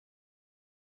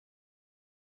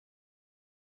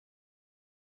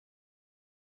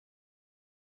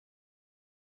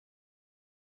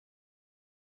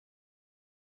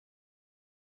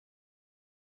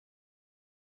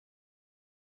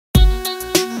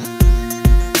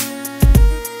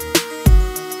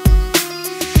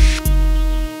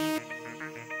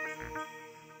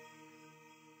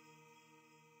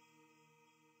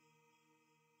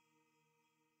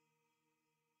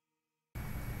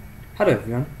Hello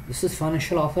everyone, this is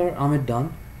financial author Ahmed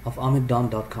of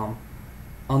ahmeddon.com.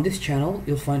 On this channel,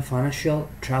 you'll find financial,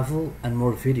 travel and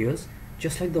more videos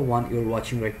just like the one you're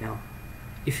watching right now.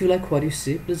 If you like what you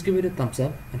see, please give it a thumbs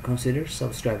up and consider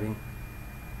subscribing.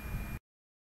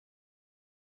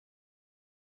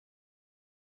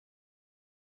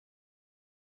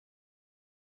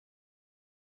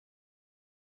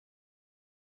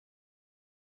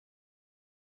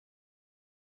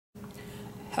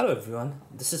 Hello everyone,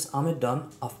 this is Ahmed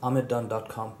of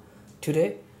ahmeddon.com.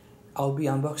 Today, I'll be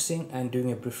unboxing and doing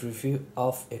a brief review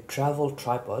of a travel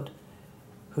tripod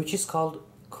which is called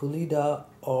Koolehaoda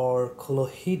or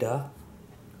Koolehaoda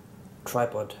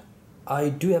tripod. I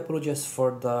do apologize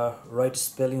for the right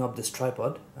spelling of this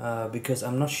tripod because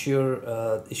I'm not sure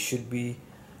it should be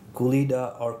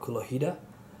Koolehaoda or Koolehaoda,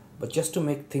 but just to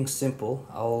make things simple,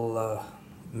 I'll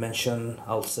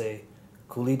say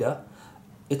Koolehaoda.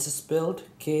 It's spelled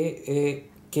K-O-O-L-E-H-A-O-D-A,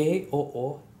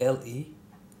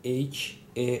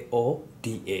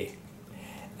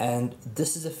 and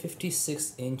this is a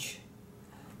 56-inch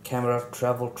camera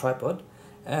travel tripod,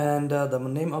 and the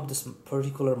name of this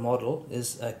particular model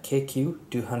is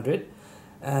KQ200.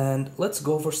 And let's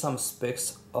go over some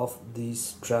specs of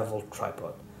this travel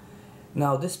tripod.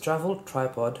 Now, this travel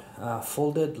tripod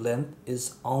folded length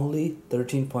is only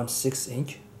 13.6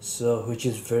 inch, so which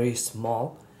is very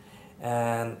small,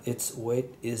 and its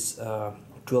weight is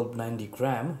 1290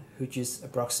 gram, which is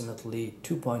approximately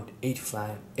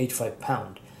 2.85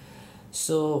 pound.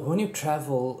 So when you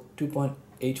travel,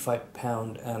 2.85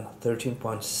 pound and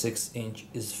 13.6 inch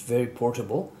is very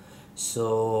portable,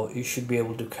 so you should be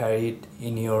able to carry it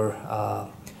in your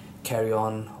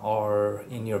carry-on or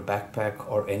in your backpack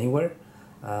or anywhere.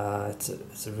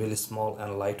 It's a really small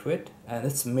and lightweight, and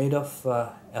it's made of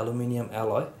aluminum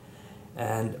alloy,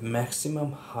 and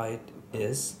maximum height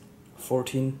is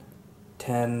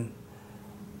 1410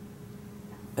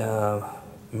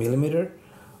 millimeter,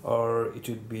 or it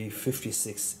would be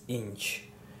 56 inch,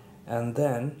 and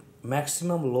then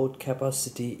maximum load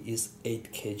capacity is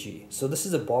 8 kg. So this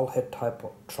is a ball head type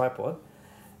of tripod,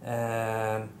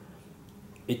 and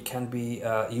it can be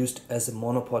used as a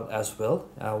monopod as well.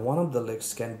 One of the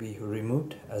legs can be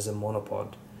removed as a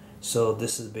monopod. So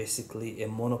this is basically a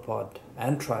monopod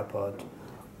and tripod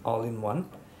all in one.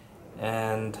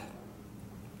 And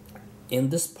in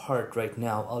this part right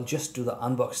now, I'll just do the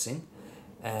unboxing,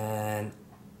 and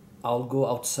I'll go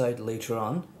outside later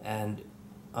on and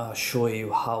show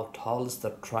you how tall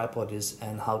the tripod is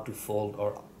and how to fold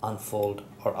or unfold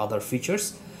or other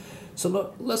features.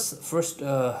 So let's first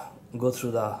go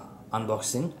through the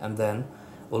unboxing, and then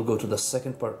we'll go to the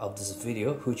second part of this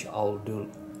video, which I'll do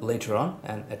later on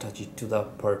and attach it to the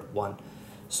part 1.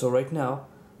 So right now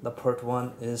the part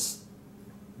 1 is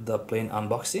the plain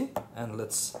unboxing, and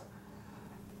let's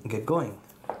get going.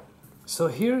 So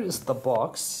here is the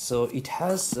box. So it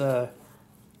has a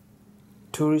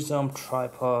tourism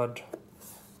tripod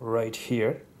right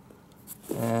here,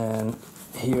 and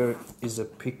here is a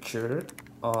picture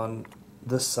on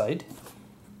this side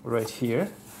right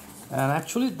here. And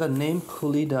actually the name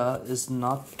Koolehaoda is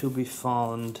not to be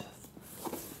found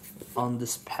on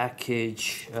this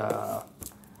package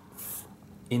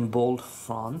in bold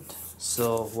font.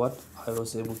 So what I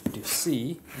was able to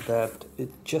see, that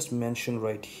it just mentioned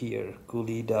right here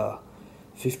Koolehaoda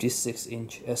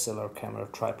 56-inch SLR camera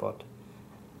tripod,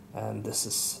 and this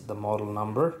is the model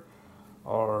number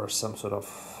or some sort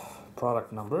of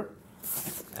product number.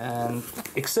 And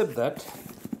except that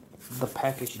the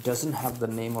package doesn't have the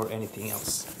name or anything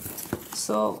else.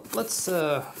 So let's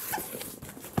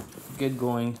get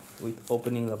going with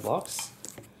opening the box,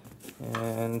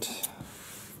 and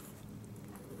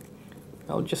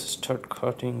I'll just start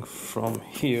cutting from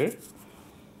here.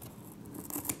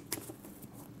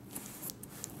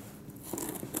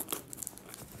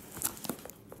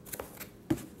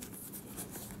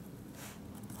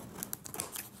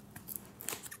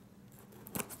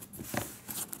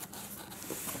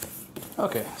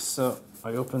 Okay, so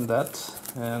I opened that,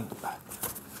 and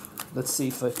let's see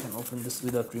if I can open this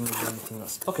without removing anything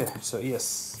else. Okay, so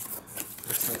yes,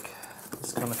 looks like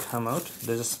it's gonna come out.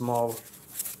 There's a small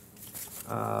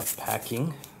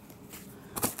packing.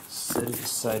 Set it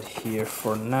aside here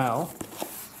for now,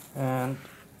 and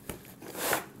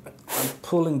I'm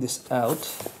pulling this out,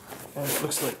 and it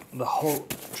looks like the whole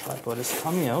tripod is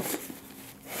coming out.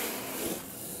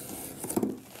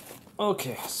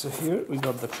 Okay, so here we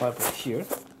got the tripod here.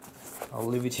 I'll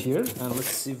leave it here, and let's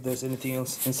see if there's anything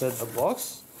else inside the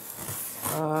box.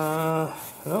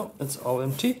 No, it's all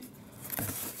empty.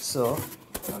 So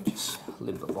I'll just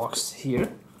leave the box here.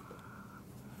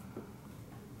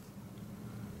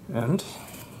 And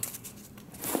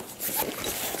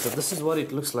So this is what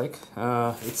it looks like.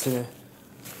 It's a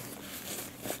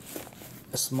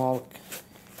small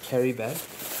carry bag,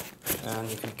 and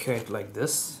you can carry it like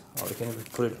this, or you can even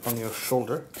put it on your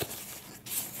shoulder.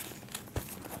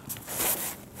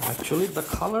 Actually, the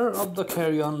color of the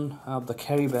carry-on of the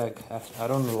carry bag, I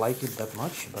don't like it that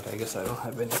much, but I guess I don't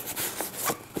have any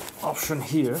option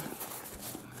here.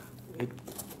 It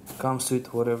comes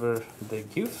with whatever they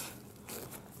give.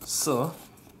 So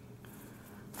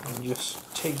I'll just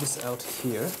take this out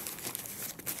here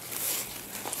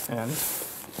and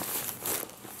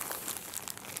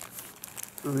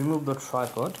remove the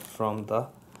tripod from the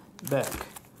bag.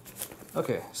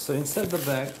 Okay, so inside the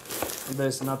bag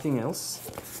there's nothing else,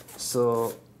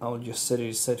 so I'll just set it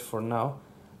aside for now.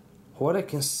 What I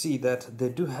can see that they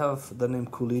do have the name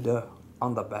Koolehaoda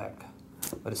on the bag,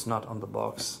 but it's not on the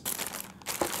box.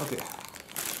 Okay,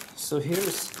 so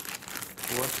here's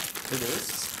what it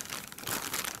is.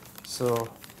 So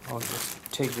I'll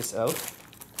just take this out.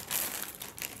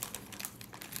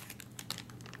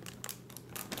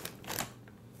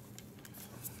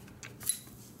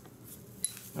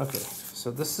 Okay, so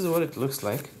this is what it looks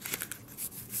like.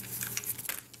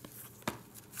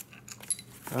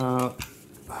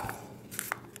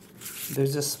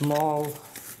 There's a small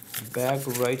bag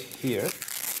right here.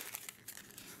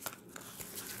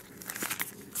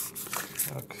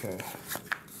 Okay.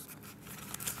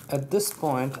 At this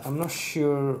point, I'm not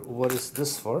sure what is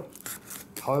this for.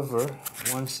 However,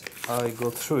 once I go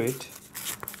through it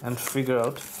and figure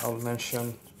out, I'll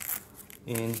mention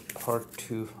in part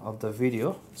 2 of the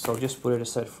video. So I'll just put it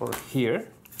aside for here.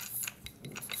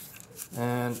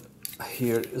 And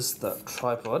here is the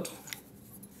tripod.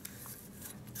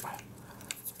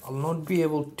 I'll not be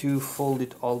able to fold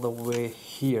it all the way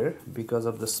here because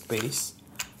of the space.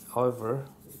 However,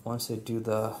 once I do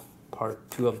the part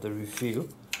 2 of the review,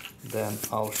 then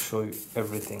I'll show you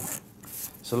everything.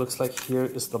 So looks like here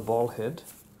is the ball head,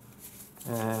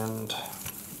 and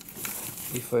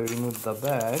if I remove the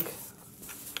bag,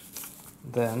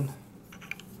 then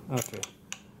okay,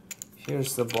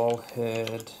 here's the ball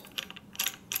head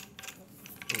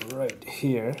right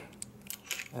here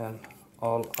and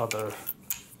all other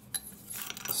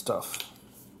stuff.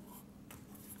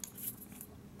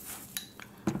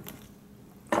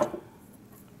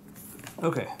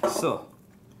 Okay, so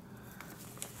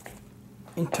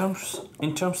in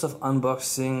terms of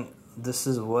unboxing, this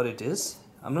is what it is.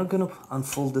 I'm not gonna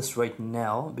unfold this right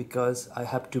now because I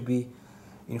have to be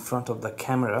in front of the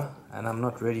camera and I'm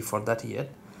not ready for that yet.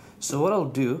 So what I'll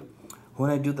do, when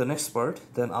I do the next part,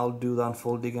 then I'll do the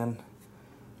unfolding and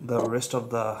the rest of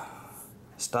the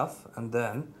stuff, and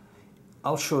then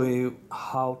I'll show you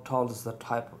how tall is the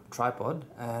tripod,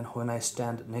 and when I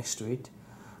stand next to it,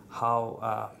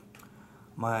 how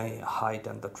my height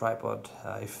and the tripod,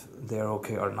 if they're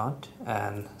okay or not,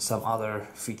 and some other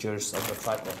features of the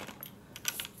tripod.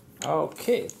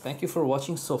 Okay, thank you for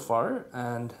watching so far,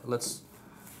 and let's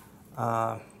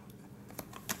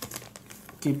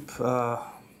keep for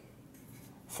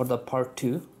the part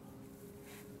 2.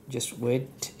 Just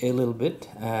wait a little bit,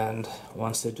 and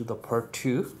once I do the part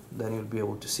 2, then you'll be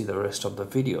able to see the rest of the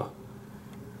video.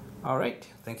 Alright,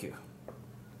 thank you.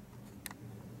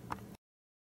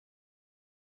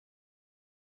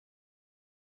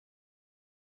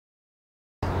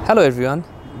 Hello everyone,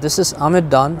 this is Ahmed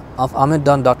Don of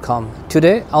ahmeddon.com.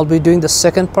 Today I'll be doing the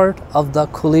second part of the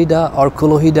Koolehaoda or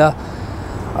Koolehaoda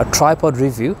tripod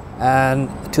review, and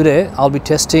today I'll be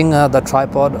testing the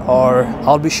tripod, or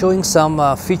I'll be showing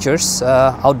some features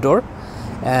outdoor.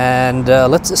 And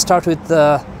let's start with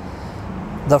the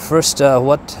first,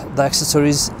 what the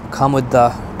accessories come with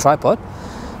the tripod.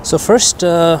 So first,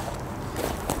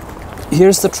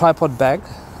 here's the tripod bag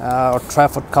or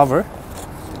tripod cover.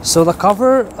 So the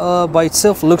cover by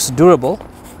itself looks durable,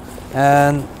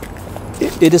 and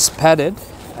it is padded,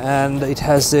 and it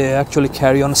has a actually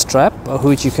carry-on strap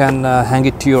which you can hang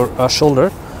it to your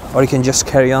shoulder, or you can just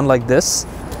carry on like this.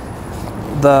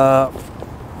 The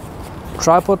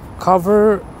tripod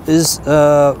cover is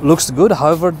looks good.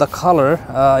 However, the color,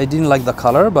 I didn't like the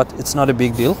color, but it's not a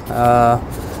big deal.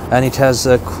 And it has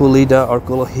a Koolehaoda or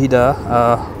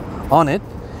Koolehaoda on it.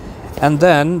 And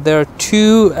then there are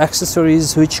 2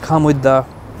 accessories which come with the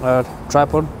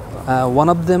tripod. One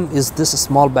of them is this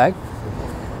small bag.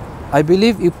 I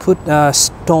believe you put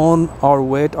stone or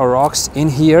weight or rocks in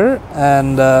here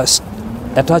and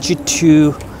attach it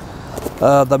to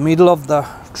the middle of the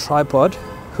tripod,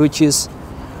 which is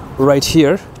right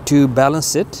here, to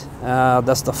balance it.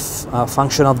 That's the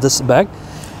function of this bag.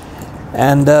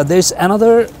 And there's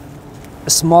another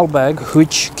small bag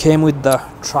which came with the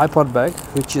tripod bag,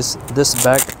 which is this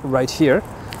bag right here.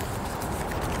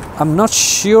 I'm not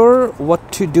sure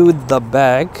what to do with the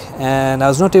bag, and I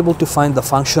was not able to find the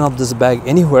function of this bag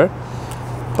anywhere.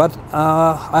 But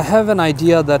I have an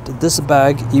idea that this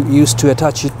bag you use to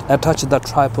attach the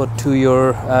tripod to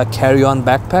your carry-on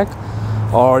backpack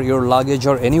or your luggage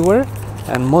or anywhere,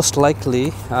 and most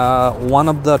likely one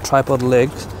of the tripod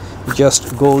legs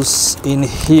just goes in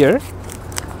here,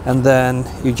 and then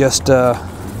you just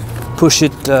push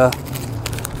it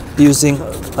using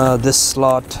this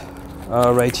slot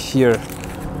right here,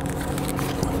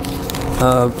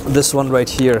 this one right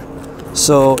here.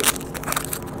 So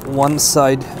one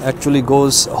side actually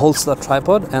holds the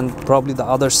tripod, and probably the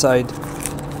other side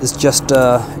is just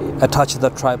attach the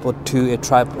tripod to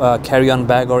a carry-on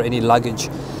bag or any luggage.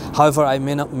 However, I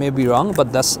may be wrong,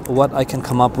 but that's what I can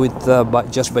come up with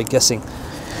just by guessing.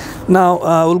 Now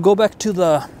we'll go back to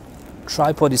the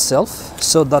tripod itself.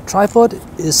 So the tripod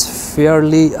is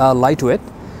fairly lightweight,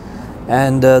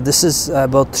 and this is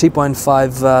about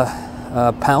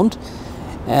 3.5 pound.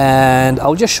 And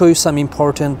I'll just show you some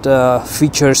important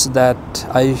features that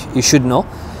you should know.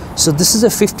 So this is a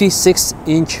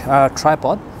 56-inch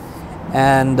tripod,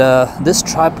 and this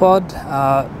tripod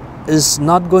is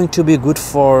not going to be good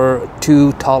for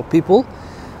two tall people.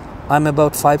 I'm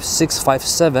about 5'6",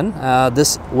 5'7".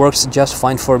 This works just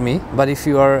fine for me. But if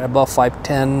you are above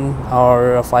 5'10"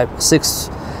 or 5'6"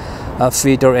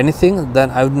 feet or anything, then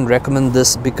I wouldn't recommend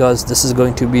this, because this is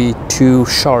going to be too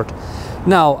short.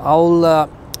 Now I'll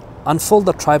unfold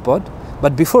the tripod,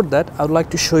 but before that I would like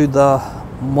to show you the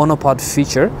monopod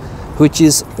feature, which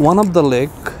is one of the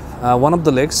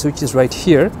legs, which is right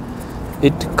here.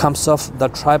 It comes off the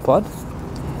tripod,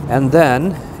 and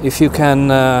then if you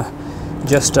can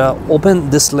just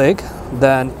open this leg,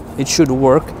 then it should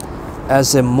work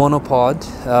as a monopod.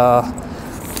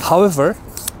 However,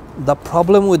 the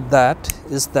problem with that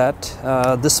is that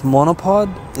this monopod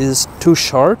is too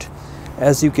short.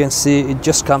 As you can see, it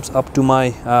just comes up to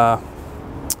my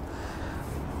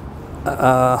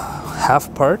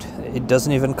half part. It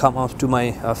doesn't even come up to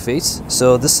my face.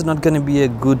 So this is not going to be a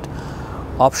good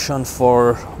option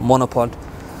for monopod.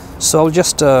 So I'll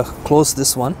just close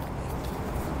this one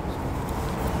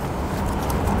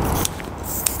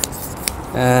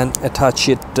and attach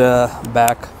it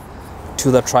back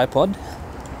to the tripod.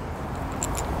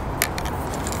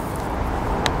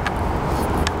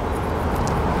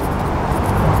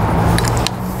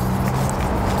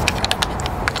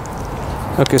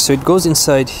 Okay, so it goes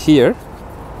inside here.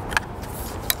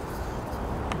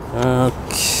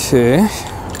 Okay,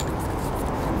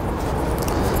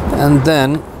 and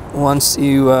then once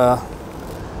you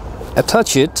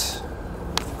attach it,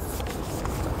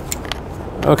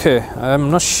 okay,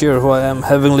 I'm not sure why I'm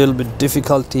having a little bit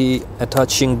difficulty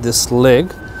attaching this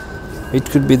leg. It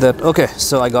could be that. Okay,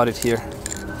 so I got it here.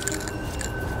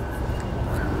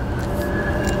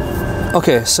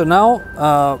 Okay, so now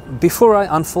before I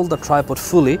unfold the tripod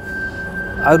fully,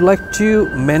 I would like to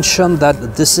mention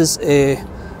that this is a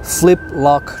flip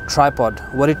lock tripod.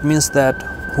 What it means that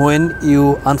when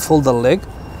you unfold the leg,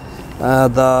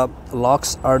 the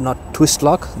locks are not twist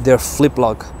lock, they're flip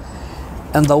lock.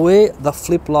 And the way the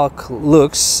flip lock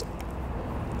looks,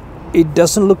 it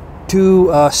doesn't look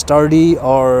too sturdy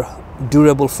or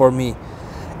durable for me.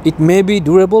 It may be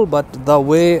durable, but the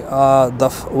way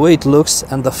it looks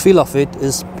and the feel of it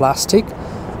is plastic,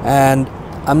 and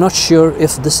I'm not sure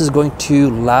if this is going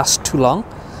to last too long.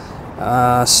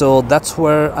 So that's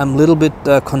where I'm a little bit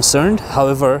concerned.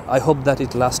 However, I hope that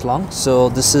it lasts long. So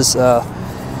this is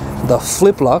the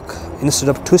flip lock instead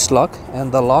of twist lock,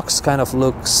 and the locks kind of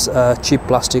looks cheap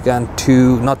plastic and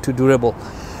not too durable.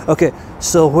 Okay,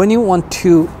 so when you want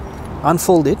to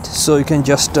unfold it, so you can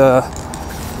just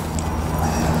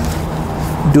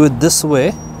do it this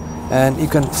way, and you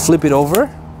can flip it over,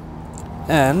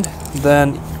 and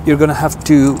then you're gonna have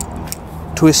to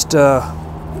twist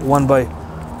one by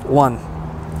one.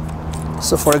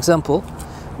 So for example,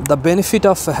 the benefit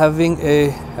of having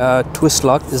a twist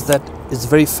lock is that it's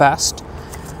very fast.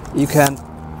 You can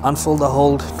unfold the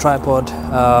whole tripod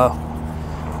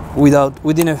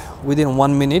within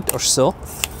 1 minute or so.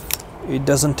 It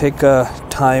doesn't take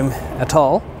time at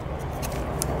all.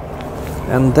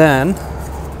 And then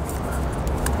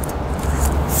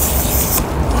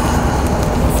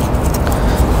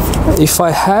if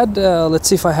I had let's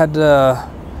see, if I had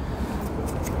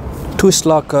twist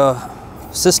lock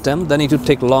system, then it would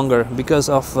take longer. Because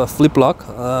of flip lock,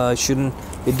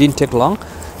 it didn't take long.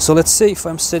 So let's say if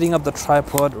I'm setting up the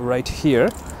tripod right here,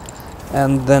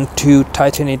 and then to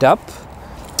tighten it up,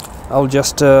 I'll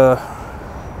just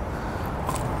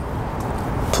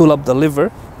pull up the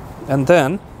lever, and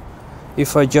then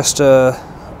if I just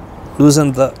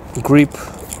loosen the grip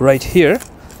right here,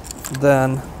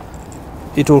 then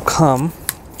it will come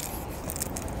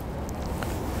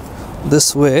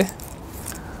this way,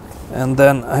 and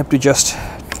then I have to just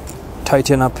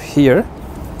tighten up here.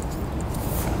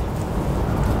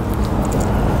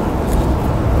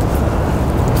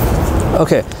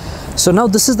 Okay, so now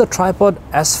this is the tripod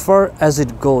as far as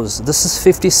it goes. This is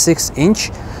 56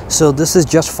 inch, so this is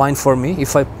just fine for me.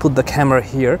 If I put the camera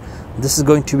here, this is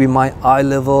going to be my eye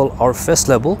level or face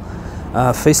level.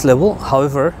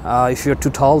 However, if you're too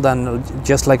tall, then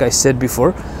just like I said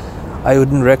before, I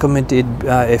wouldn't recommend it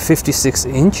a 56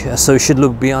 inch, so you should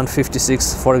look beyond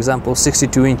 56, for example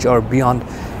 62 inch or beyond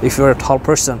if you're a tall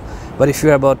person. But if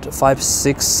you're about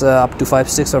 5'6", up to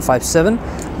 5'6" or 5'7",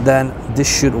 then this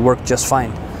should work just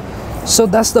fine. So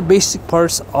that's the basic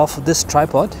parts of this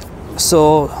tripod.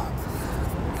 So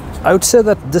I would say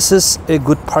that this is a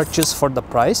good purchase for the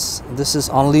price. This is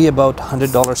only about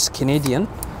 $100 Canadian,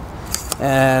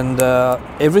 and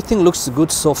everything looks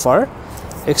good so far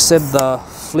except the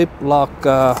flip lock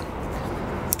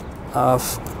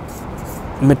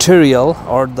material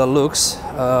or the looks.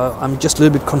 I'm just a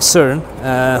little bit concerned.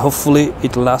 Hopefully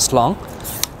it lasts long.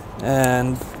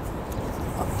 And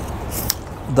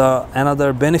the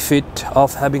another benefit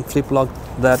of having flip lock,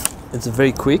 that it's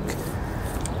very quick,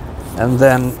 and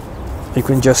then you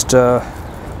can just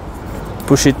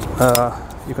push it,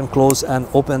 you can close and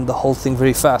open the whole thing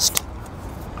very fast.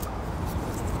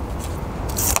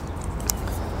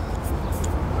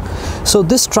 So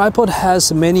this tripod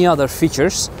has many other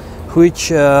features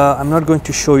which I'm not going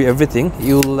to show you everything.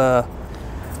 You'll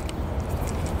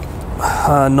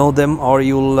know them, or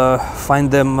you'll find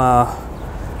them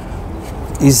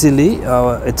easily.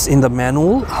 It's in the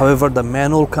manual. However, the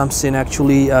manual comes in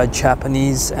actually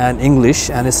Japanese and English,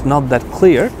 and it's not that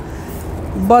clear,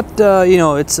 but you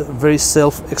know, it's very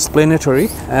self-explanatory,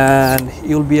 and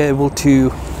you'll be able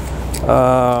to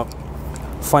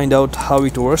find out how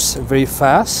it works very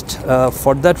fast.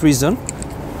 For that reason,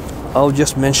 I'll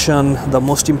just mention the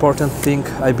most important thing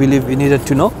I believe you needed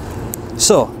to know.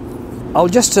 So I'll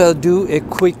just do a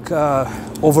quick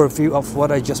overview of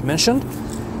what I just mentioned.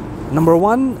 Number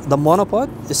one, the monopod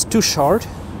is too short.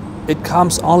 It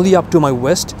comes only up to my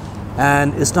waist,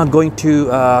 and it's not going to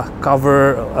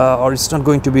cover or it's not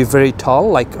going to be very tall,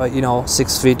 like you know,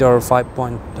 6 feet or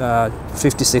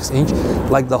 5.56 inch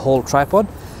like the whole tripod.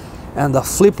 And the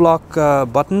flip lock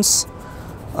buttons,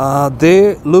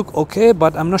 they look okay,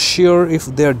 but I'm not sure if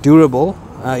they're durable.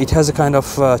 It has a kind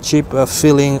of cheap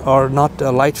feeling, or not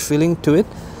a light feeling to it,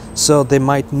 so they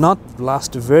might not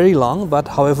last very long. But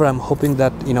however, I'm hoping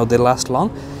that, you know, they last long.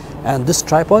 And this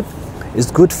tripod is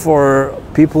good for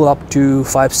people up to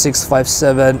 5'6",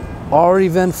 5'7", or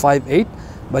even 5'8".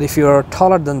 But if you're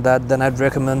taller than that, then I'd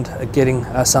recommend getting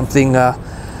something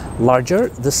larger.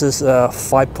 This is a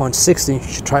 5.6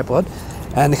 inch tripod,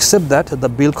 and except that, the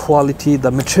build quality,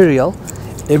 the material,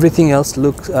 everything else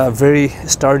looks very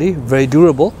sturdy, very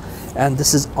durable. And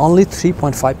this is only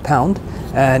 3.5 pound,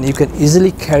 and you can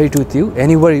easily carry it with you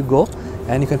anywhere you go,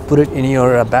 and you can put it in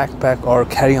your backpack or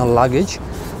carry on luggage.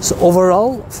 So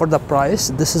overall, for the price,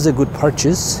 this is a good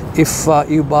purchase. If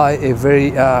you buy a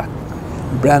very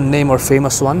brand name or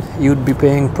famous one, you'd be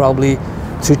paying probably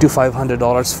 $300 to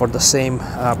 $500 for the same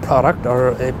product,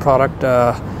 or a product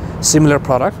similar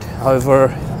product. However,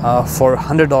 for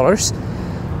 $100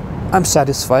 I'm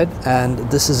satisfied, and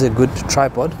this is a good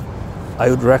tripod. I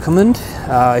would recommend,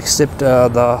 except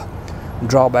the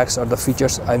drawbacks or the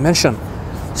features I mentioned.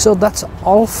 So that's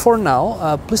all for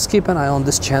now. Please keep an eye on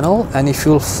this channel, and if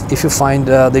you find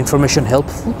the information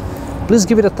helpful, please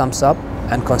give it a thumbs up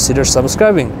and consider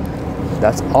subscribing.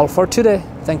 That's all for today.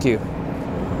 Thank you.